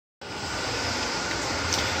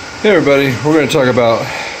Hey everybody, we're going to talk about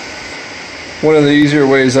one of the easier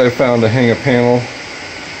ways I've found to hang a panel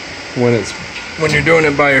when you're doing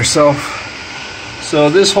it by yourself.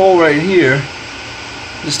 So this hole right here,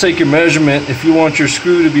 just take your measurement. If you want your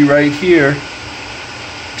screw to be right here,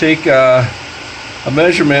 take a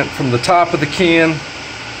measurement from the top of the can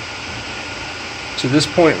to this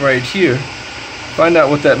point right here. Find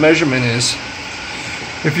out what that measurement is.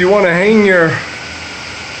 If you want to hang your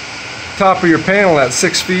top of your panel at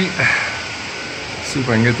 6 feet, let's see if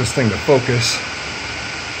I can get this thing to focus.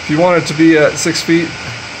 If you want it to be at 6 feet,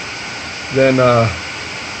 then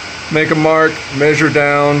make a mark, measure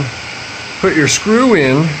down, put your screw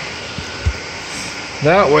in.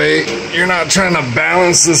 That way you're not trying to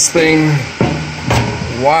balance this thing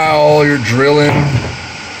while you're drilling.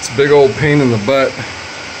 It's a big old pain in the butt.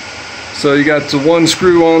 So you got the one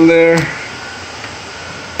screw on there.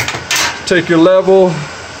 Take your level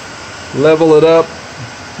it up,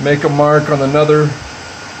 make a mark on another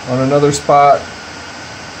spot,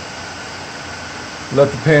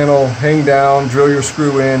 let the panel hang down, drill your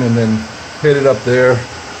screw in, and then hit it up there.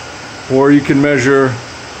 Or you can measure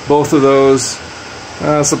both of those.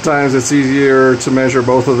 Sometimes it's easier to measure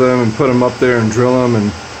both of them and put them up there and drill them,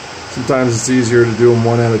 and sometimes it's easier to do them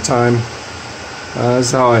one at a time. This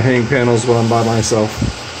is how I hang panels when I'm by myself.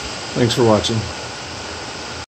 Thanks for watching.